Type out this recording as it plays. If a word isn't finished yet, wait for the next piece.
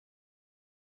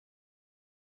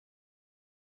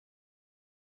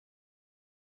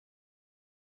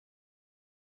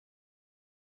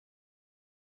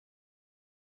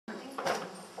Should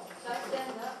I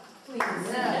stand up? Please.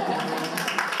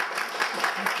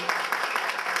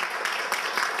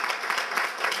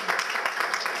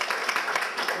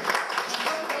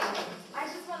 I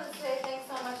just want to say thanks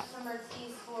so much to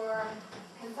Myrtis for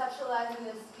conceptualizing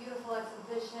this beautiful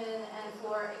exhibition and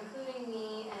for including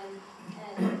me and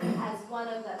as one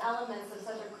of the elements of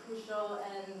such a crucial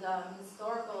and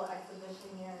historical exhibition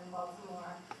here in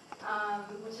Baltimore,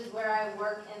 which is where I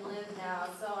work and live now.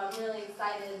 So I'm really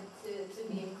excited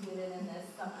to be included in this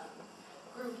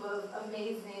group of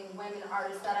amazing women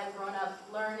artists that I've grown up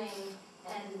learning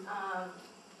and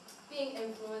being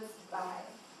influenced by.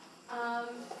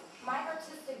 My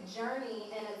artistic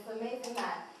journey, and it's amazing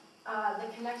that the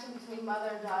connection between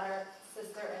mother, daughter,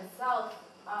 sister, and self,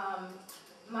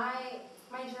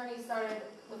 my journey started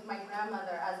with my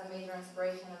grandmother as a major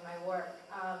inspiration in my work.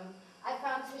 I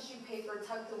found tissue paper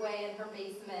tucked away in her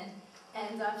basement,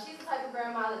 and she's the type of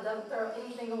grandma that doesn't throw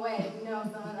anything away. We know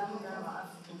some of them grandmas.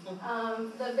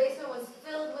 The basement was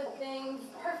filled with things,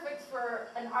 perfect for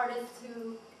an artist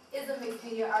who is a mixed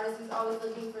media artist who's always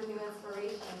looking for new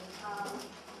inspiration.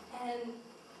 And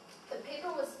the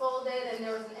paper was folded and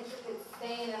there was an intricate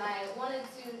stain, and I wanted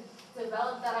to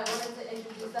develop that. I wanted to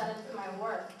introduce that into my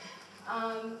work.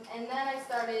 And then I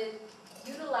started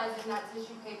utilizing that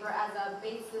tissue paper as a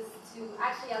basis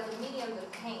actually as a medium to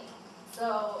paint.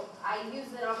 So I use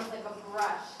it almost like a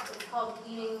brush. It's called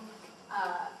bleeding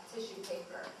tissue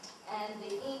paper. And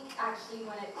the ink actually,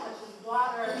 when it touches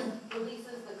water,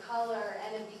 releases the color,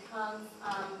 and it becomes,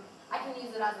 I can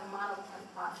use it as a monoprint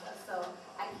process. So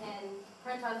I can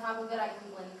print on top of it, I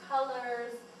can blend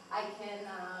colors, I can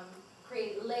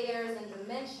create layers and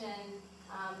dimension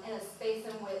in a space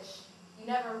in which you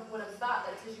never would have thought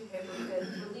that tissue paper could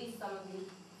release some of these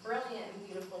brilliant and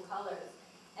beautiful colors.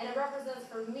 And it represents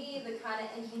for me the kind of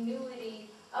ingenuity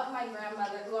of my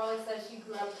grandmother, who always says she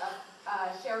grew up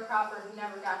a sharecropper who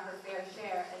never got her fair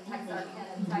share in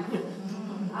Texarkana, Texas.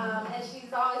 And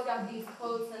she's always got these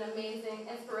quotes and amazing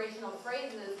inspirational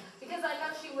phrases, because I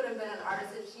know she would have been an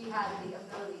artist if she had the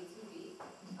ability to be.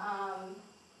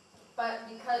 But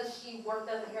because she worked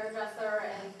as a hairdresser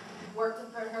and worked to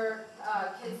put her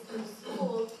kids through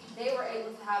school, they were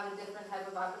able to have a different type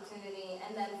of opportunity.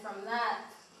 And then from that,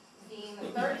 being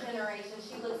the third generation,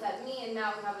 she looks at me, and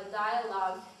now we have a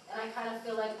dialogue, and I kind of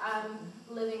feel like I'm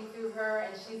living through her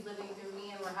and she's living through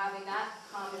me, and we're having that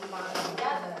common bond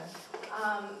together.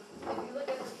 If you look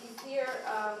at the piece here,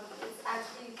 it's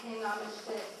actually paying homage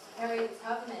to Harriet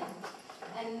Tubman.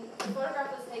 And the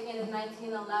photograph was taken in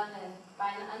 1911 by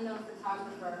an unknown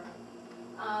photographer.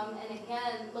 And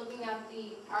again, looking at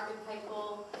the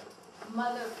archetypal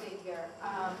mother figure,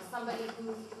 somebody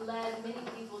who led many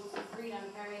people to freedom,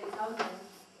 Harriet Tubman.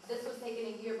 This was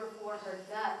taken a year before her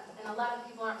death, and a lot of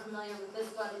people aren't familiar with this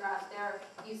photograph. They're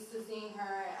used to seeing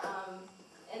her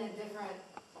in a different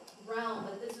realm,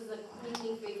 but this is a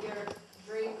queenly figure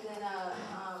draped in a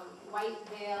white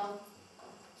veil.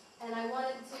 And I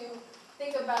wanted to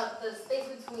think about the space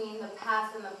between the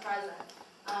past and the present.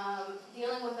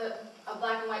 Dealing with a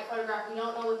black and white photograph, we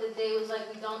don't know what the day was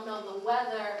like, we don't know the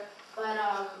weather, but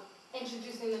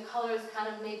introducing the colors kind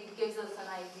of maybe gives us an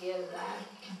idea of that.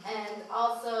 And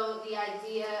also the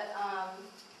idea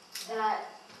that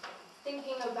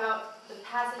thinking about the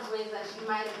passageways that she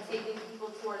might have taken people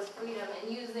towards freedom,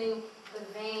 and using the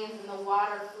veins and the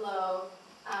water flow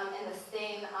and the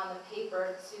stain on the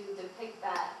paper to depict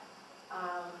that.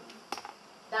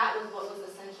 That was what was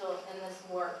essential in this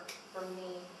work for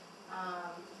me.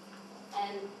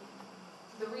 And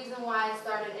the reason why I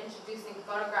started introducing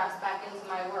photographs back into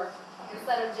my work,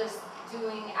 instead of just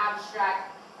doing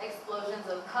abstract explosions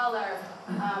of color,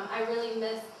 I really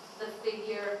missed the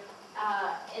figure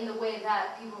in the way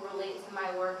that people relate to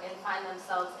my work and find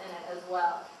themselves in it as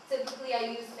well. Typically,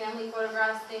 I use family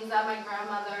photographs, things that my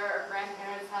grandmother or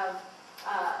grandparents have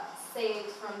saved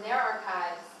from their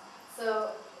archives.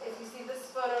 So if you see this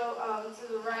photo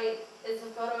to the right, it's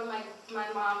a photo of my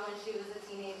mom when she was a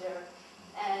teenager.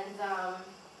 And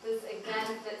this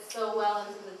again fits so well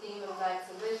into the theme of the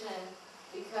exhibition,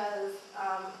 because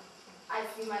I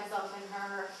see myself in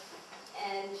her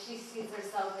and she sees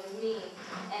herself in me.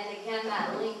 And again,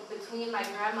 that link between my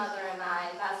grandmother and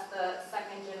I, that's the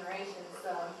second generation.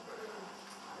 So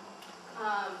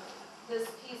this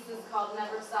piece is called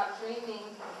Never Stop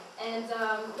Dreaming. And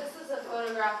this is a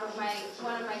photograph of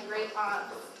one of my great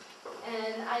aunts.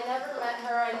 And I never met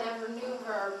her, I never knew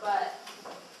her, but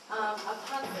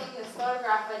upon seeing this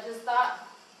photograph, I just thought,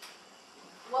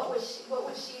 what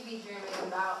would she be dreaming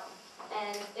about?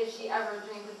 And if she ever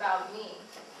dreamed about me?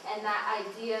 And that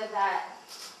idea that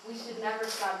we should never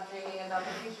stop dreaming about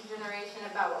the future generation,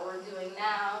 about what we're doing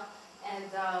now,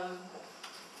 And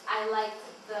I liked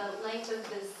the length of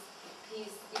this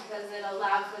piece because it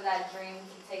allowed for that dream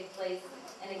to take place.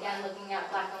 And again, looking at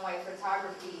black and white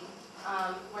photography,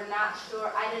 we're not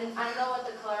sure. I don't know what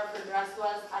the color of her dress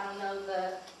was. I don't know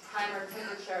the time or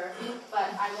temperature,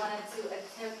 but I wanted to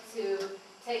attempt to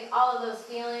take all of those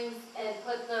feelings and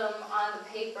put them on the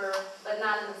paper, but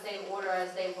not in the same order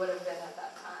as they would have been at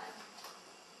that time.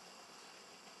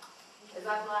 Is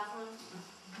that the last one?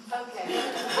 Okay.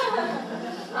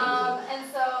 And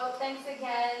so thanks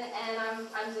again, and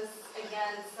I'm just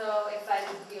again so excited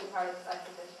to be a part of this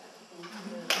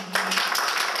exhibition.